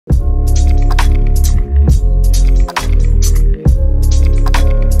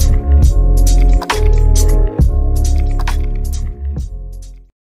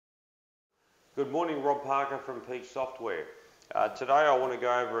Parker from Peach Software. Today I want to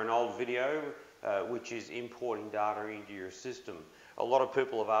go over an old video which is importing data into your system. A lot of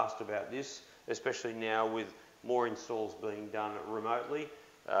people have asked about this, especially now with more installs being done remotely.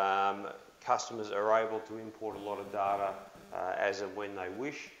 Customers are able to import a lot of data as and when they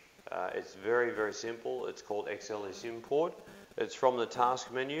wish. It's very, very simple. It's called XLS Import. It's from the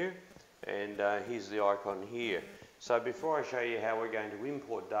task menu, and here's the icon here. So before I show you how we're going to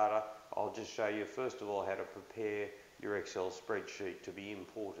import data, I'll just show you first of all how to prepare your Excel spreadsheet to be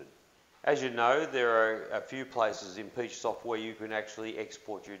imported. As you know, there are a few places in Peach Software you can actually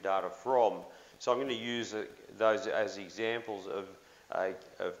export your data from. So I'm going to use those as examples of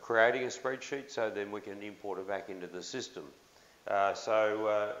creating a spreadsheet, so then we can import it back into the system. A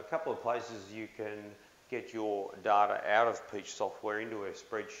couple of places you can get your data out of Peach Software into a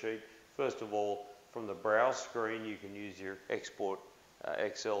spreadsheet. First of all, from the browse screen, you can use your export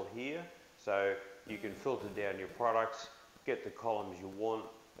Excel here. So you can filter down your products, get the columns you want,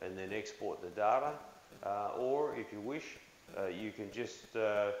 and then export the data. Or if you wish, you can just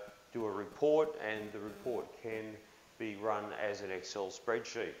do a report, and the report can be run as an Excel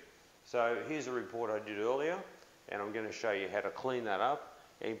spreadsheet. So here's a report I did earlier, and I'm going to show you how to clean that up,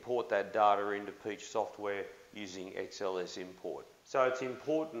 import that data into Peach Software using XLS Import. So it's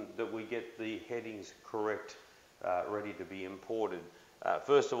important that we get the headings correct, ready to be imported.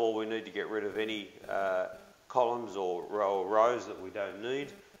 First of all, we need to get rid of any columns or rows that we don't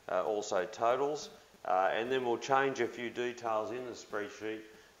need, also totals, and then we'll change a few details in the spreadsheet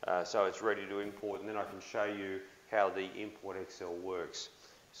so it's ready to import, and then I can show you how the import Excel works.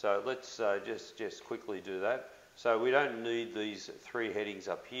 So let's just quickly do that. So we don't need these three headings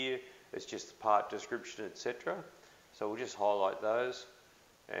up here. It's just the part description, etc. So we'll just highlight those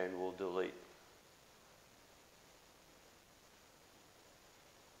and we'll delete.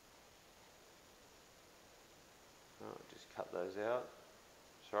 Just cut those out.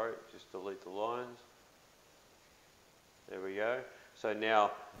 Sorry, just delete the lines. There we go. So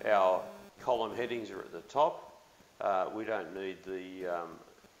now our column headings are at the top. We don't need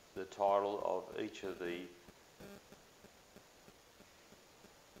the title of each of the.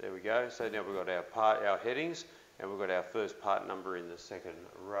 There we go. So now we've got our headings, and we've got our first part number in the second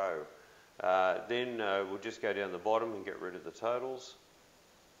row. Then we'll just go down the bottom and get rid of the totals.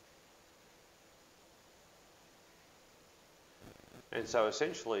 And so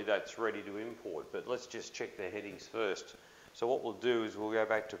essentially that's ready to import, but let's just check the headings first. So what we'll do is we'll go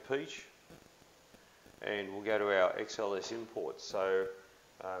back to Peach, and we'll go to our XLS Import. So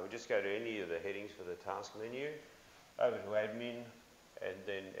we'll just go to any of the headings for the task menu, over to Admin, and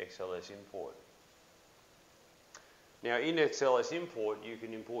then XLS Import. Now in XLS Import, you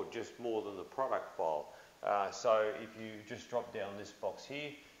can import just more than the product file. So if you just drop down this box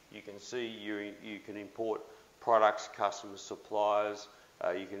here, you can see you can import products, customers, suppliers.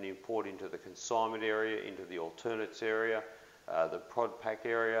 You can import into the consignment area, into the alternates area, the prod pack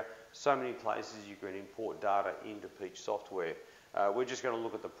area. So many places you can import data into Peach Software. We're just going to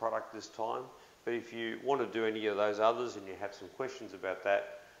look at the product this time. But if you want to do any of those others and you have some questions about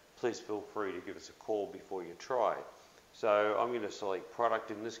that, please feel free to give us a call before you try. So I'm going to select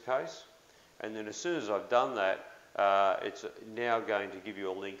product in this case, and then as soon as I've done that, it's now going to give you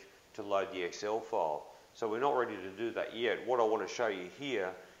a link to load the Excel file. So we're not ready to do that yet. What I want to show you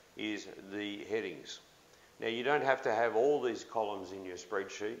here is the headings. Now you don't have to have all these columns in your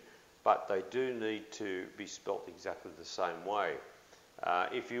spreadsheet, but they do need to be spelt exactly the same way.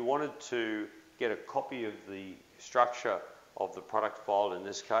 If you wanted to get a copy of the structure of the product file in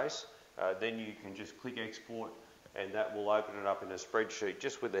this case, then you can just click export, and that will open it up in a spreadsheet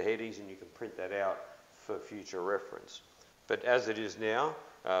just with the headings, and you can print that out for future reference. But as it is now,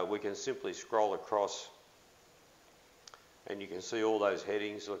 we can simply scroll across, and you can see all those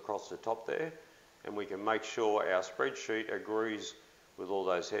headings across the top there, and we can make sure our spreadsheet agrees with all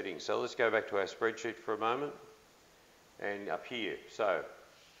those headings. So let's go back to our spreadsheet for a moment, and up here. So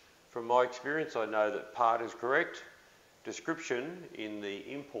from my experience, I know that part is correct. Description in the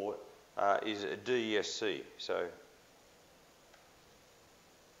import is a DESC. So,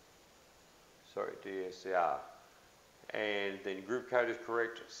 sorry, DSCR. And then group code is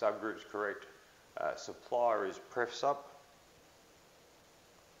correct, subgroup is correct, supplier is pref sub,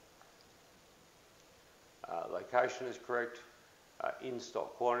 location is correct,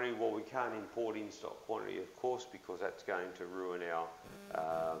 in-stock quantity, well, we can't import in-stock quantity, of course, because that's going to ruin our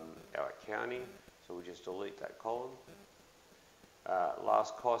accounting, so we'll just delete that column.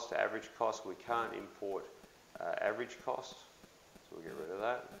 Last cost, average cost, we can't import average cost, so we'll get rid of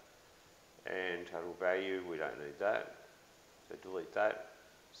that. And total value, we don't need that, so delete that.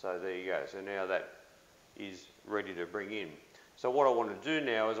 So there you go. So now that is ready to bring in. So what I want to do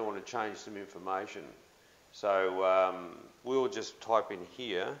now is I want to change some information. So we'll just type in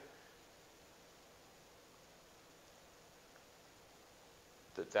here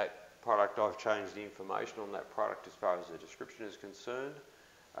that product, I've changed the information on that product as far as the description is concerned.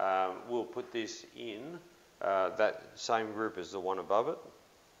 We'll put this in that same group as the one above it.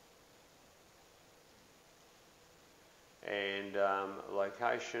 And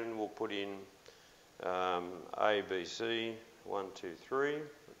location, we'll put in A, B, C, 1, 2, 3.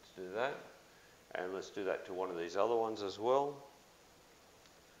 Let's do that. And let's do that to one of these other ones as well.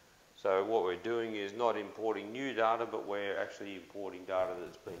 So what we're doing is not importing new data, but we're actually importing data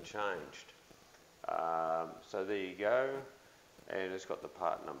that's been changed. So there you go, and it's got the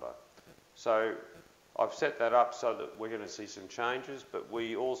part number. So I've set that up so that we're going to see some changes, but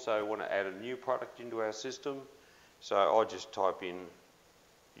we also want to add a new product into our system. So I'll just type in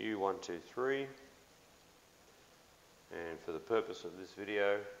U123, and for the purpose of this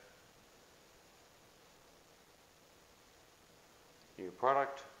video, new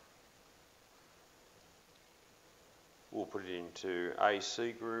product. We'll put it into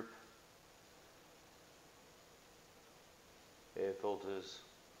AC group, air filters,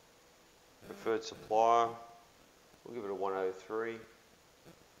 preferred supplier, we'll give it a 103,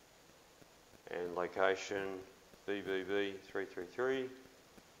 and location BBB 333,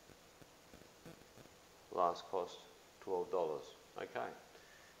 last cost $12. Okay,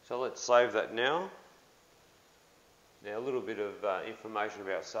 so let's save that now. Now a little bit of information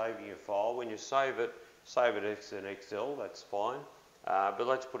about saving your file. When you save it as an Excel, that's fine, but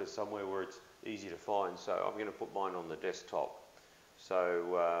let's put it somewhere where it's easy to find. So I'm going to put mine on the desktop.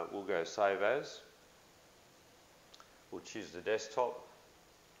 So we'll go Save As. We'll choose the desktop,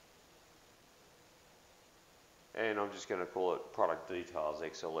 and I'm just going to call it Product Details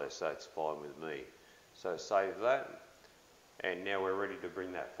XLS. That's fine with me. So save that, and now we're ready to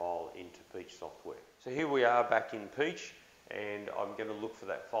bring that file into Peach software. So here we are back in Peach, and I'm going to look for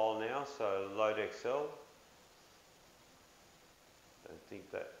that file now. So load Excel. I think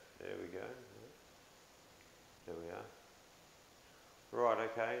that, there we go. There we are. Right,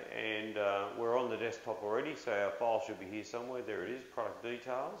 okay, and we're on the desktop already, so our file should be here somewhere. There it is, Product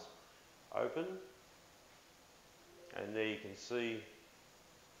Details. Open. And there you can see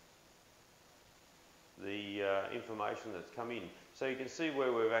the information that's come in. So you can see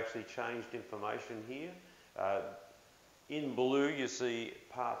where we've actually changed information here. In blue you see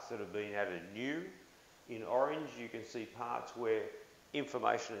parts that have been added new. In orange you can see parts where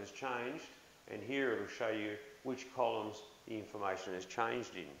information has changed, and here it'll show you which columns the information has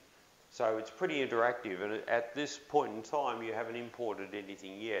changed in. So it's pretty interactive, and at this point in time you haven't imported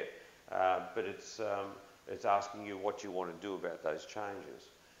anything yet, but it's asking you what you want to do about those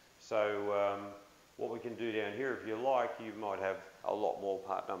changes. So what we can do down here, if you like, you might have a lot more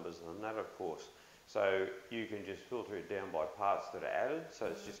part numbers than that, of course. So you can just filter it down by parts that are added. So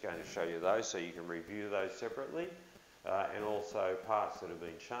it's just going to show you those, so you can review those separately, and also parts that have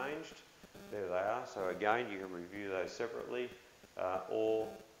been changed. There they are. So again, you can review those separately, or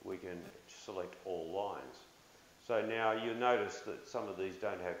we can select all lines. So now you'll notice that some of these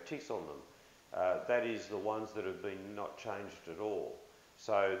don't have ticks on them. That is the ones that have been not changed at all.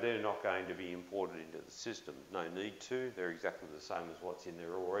 So they're not going to be imported into the system. No need to. They're exactly the same as what's in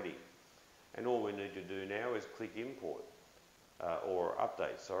there already. And all we need to do now is click Import, or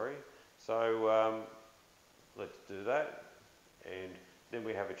Update, sorry. So let's do that. And then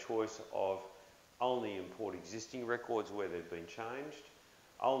we have a choice of only import existing records where they've been changed,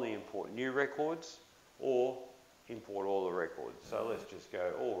 only import new records, or import all the records. So let's just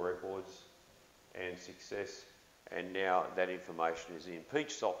go All Records and Success, and now that information is in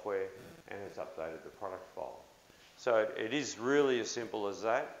Peach software and it's updated the product file. So it is really as simple as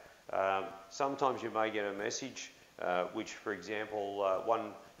that. Sometimes you may get a message, which, for example,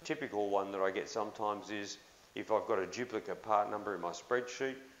 one typical one that I get sometimes is if I've got a duplicate part number in my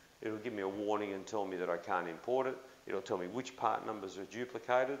spreadsheet, it'll give me a warning and tell me that I can't import it. It'll tell me which part numbers are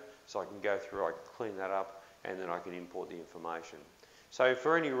duplicated, so I can go through, I can clean that up, and then I can import the information. So if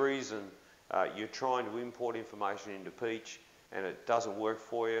for any reason you're trying to import information into Peach and it doesn't work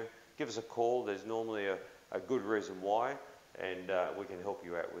for you, give us a call. There's normally a good reason why, and we can help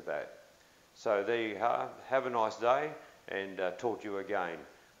you out with that. So there you are. Have a nice day, and talk to you again.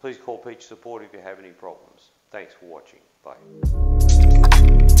 Please call Peach Support if you have any problems. Thanks for watching. Bye.